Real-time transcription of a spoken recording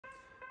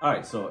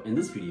Alright, so in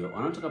this video, I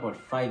want to talk about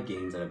 5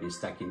 games that have been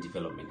stuck in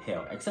development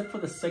hell. Except for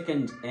the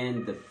second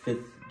and the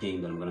 5th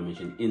game that I'm going to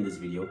mention in this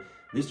video.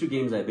 These 2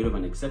 games are a bit of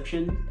an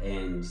exception,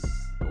 and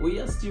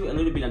we are still a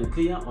little bit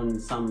unclear on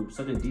some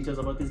certain details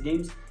about these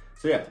games.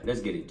 So yeah,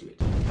 let's get into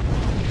it.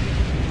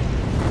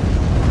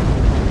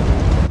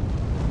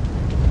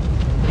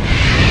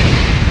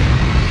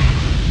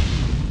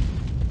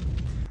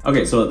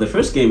 Okay, so the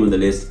first game on the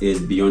list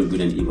is Beyond Good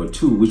and Evil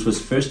 2, which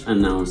was first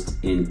announced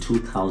in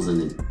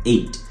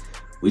 2008.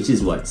 Which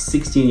is what,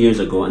 16 years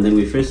ago, and then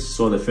we first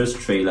saw the first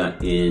trailer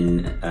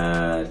in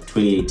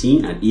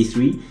 2018 at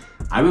E3.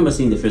 I remember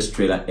seeing the first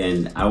trailer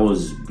and I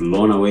was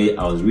blown away.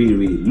 I was really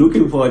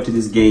looking forward to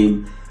this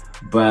game,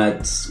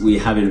 but we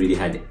haven't really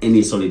had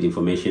any solid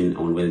information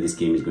on whether this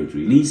game is going to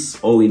release.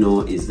 All we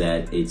know is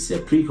that it's a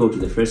prequel to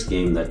the first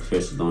game that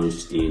first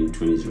launched in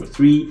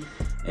 2003,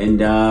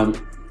 and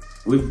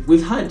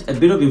we've had a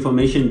bit of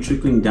information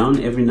trickling down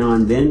every now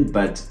and then,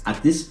 but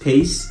at this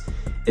pace,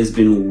 it's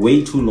been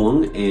way too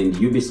long, and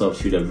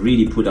Ubisoft should have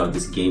really put out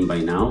this game by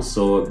now.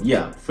 So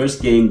yeah,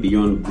 first game,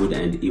 Beyond Good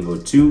and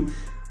Evil 2.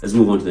 Let's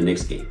move on to the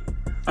next game.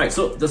 Alright,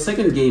 so the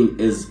second game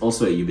is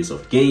also a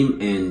Ubisoft game,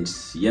 and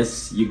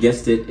yes, you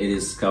guessed it, it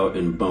is Skull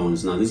and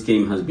Bones. Now this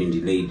game has been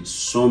delayed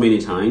so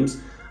many times.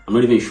 I'm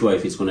not even sure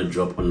if it's going to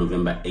drop on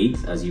November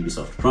 8th as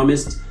Ubisoft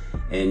promised.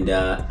 And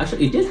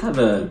actually it did have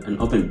an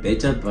open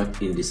beta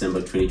back in December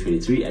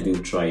 2023. I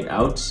didn't try it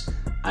out.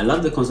 I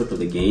love the concept of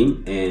the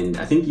game, and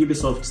I think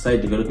Ubisoft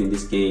started developing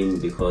this game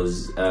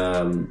because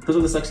of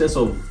the success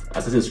of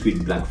Assassin's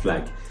Creed Black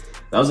Flag.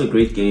 That was a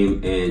great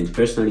game, and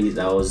personally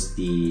that was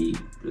the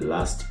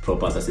last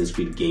proper Assassin's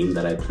Creed game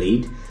that I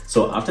played.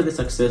 So after the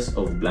success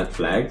of Black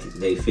Flag,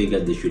 they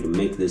figured they should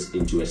make this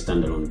into a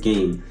standalone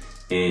game.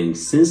 And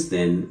since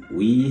then,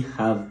 we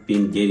have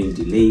been getting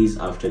delays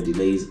after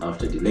delays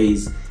after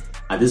delays.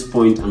 At this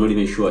point, I'm not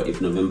even sure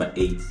if November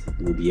 8th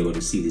we'll be able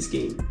to see this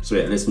game. So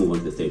yeah, let's move on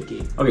to the third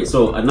game. Okay,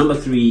 so at number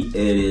 3, it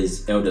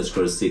is Elder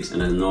Scrolls 6,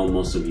 and I know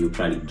most of you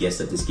probably guessed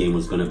that this game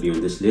was gonna be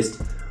on this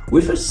list. We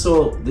first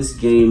saw this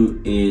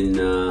game in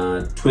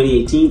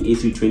 2018,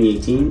 E3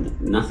 2018.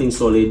 Nothing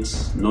solid,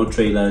 no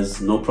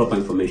trailers, no proper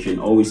information.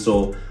 All we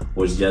saw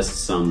was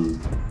just some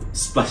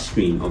splash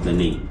screen of the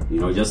name, you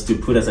know, just to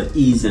put us at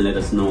ease and let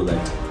us know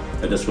that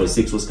Elder Scrolls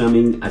 6 was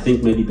coming. I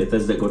think maybe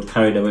Bethesda got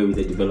carried away with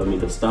the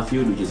development of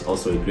Starfield, which is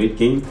also a great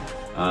game.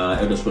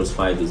 Elder Scrolls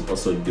 5 is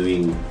also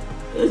doing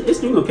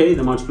okay.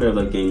 The multiplayer of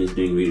that game is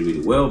doing really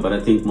well, but I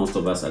think most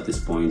of us at this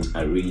point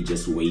are really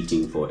just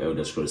waiting for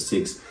Elder Scrolls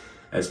 6,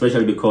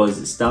 especially because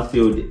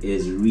Starfield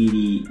is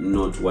really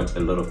not what a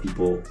lot of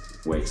people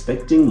were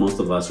expecting. Most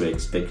of us were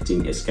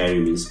expecting a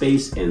Skyrim in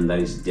space, and that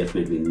is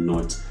definitely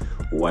not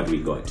what we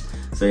got.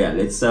 So yeah,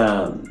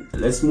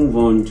 let's move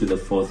on to the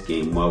 4th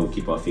game while we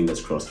keep our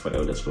fingers crossed for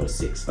Elder Scrolls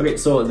 6. Okay,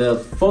 so the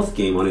 4th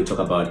game I want to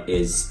talk about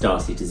is Star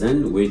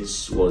Citizen,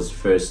 which was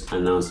first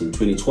announced in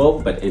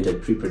 2012 but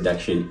entered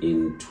pre-production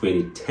in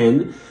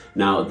 2010.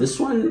 Now this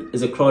one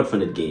is a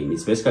crowdfunded game.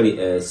 It's basically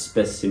a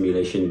space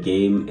simulation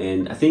game,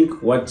 and I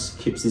think what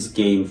keeps this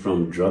game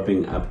from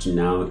dropping up to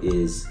now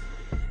is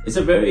it's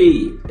a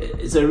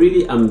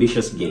really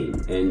ambitious game,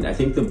 and I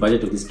think the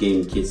budget of this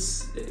game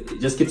just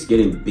keeps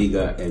getting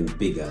bigger and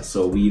bigger.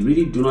 So we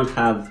really do not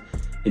have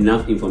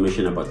enough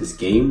information about this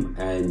game,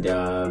 and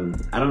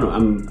I don't know,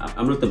 I'm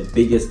not the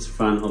biggest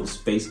fan of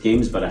space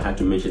games, but I had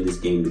to mention this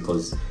game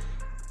because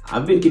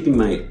I've been keeping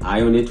my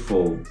eye on it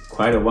for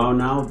quite a while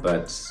now.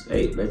 But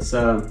hey, let's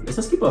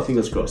just keep our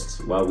fingers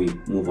crossed while we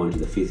move on to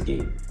the 5th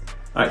game.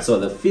 Alright, so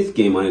the 5th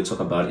game I want to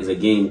talk about is a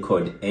game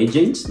called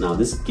Agent. Now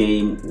this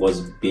game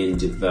was being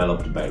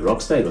developed by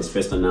Rockstar. It was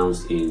first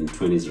announced in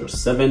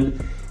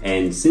 2007,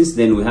 and since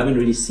then we haven't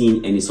really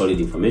seen any solid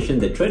information.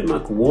 The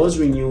trademark was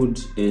renewed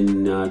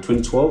in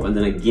 2012 and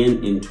then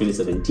again in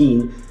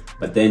 2017,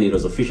 but then it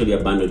was officially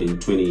abandoned in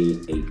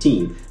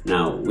 2018.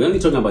 Now we're only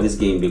talking about this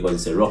game because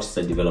it's a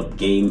Rockstar developed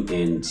game,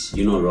 and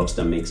you know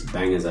Rockstar makes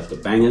bangers after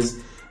bangers.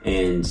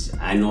 And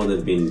I know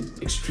they've been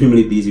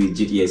extremely busy with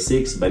GTA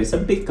 6, but it's a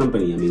big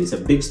company. I mean, it's a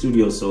big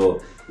studio,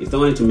 so if they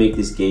wanted to make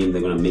this game,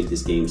 they're gonna make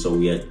this game. So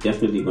we are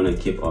definitely gonna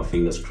keep our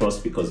fingers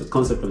crossed because the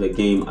concept of the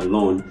game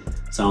alone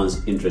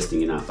sounds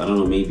interesting enough. I don't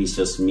know, maybe it's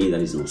just me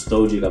that is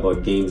nostalgic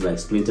about games like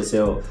Splinter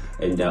Cell.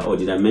 And oh,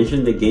 did I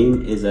mention the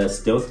game is a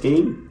stealth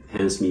game?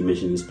 Hence me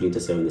mentioning Splinter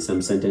Cell in the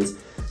same sentence.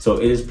 So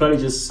it is probably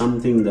just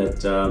something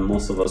that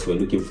most of us were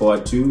looking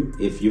forward to.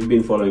 If you've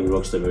been following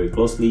Rockstar very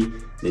closely,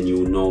 then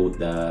you know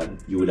that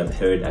you would have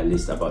heard at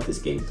least about this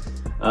game.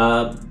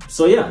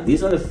 So yeah,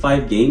 these are the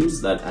 5 games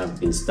that have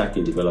been stuck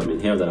in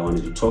development here that I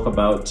wanted to talk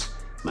about.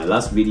 My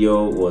last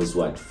video was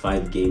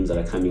 5 games that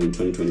are coming in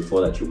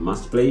 2024 that you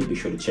must play. Be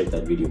sure to check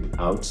that video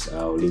out.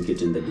 I'll link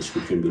it in the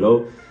description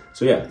below.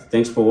 So yeah,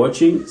 thanks for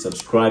watching.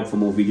 Subscribe for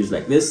more videos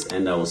like this,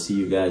 and I will see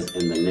you guys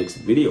in the next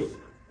video.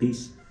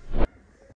 Peace.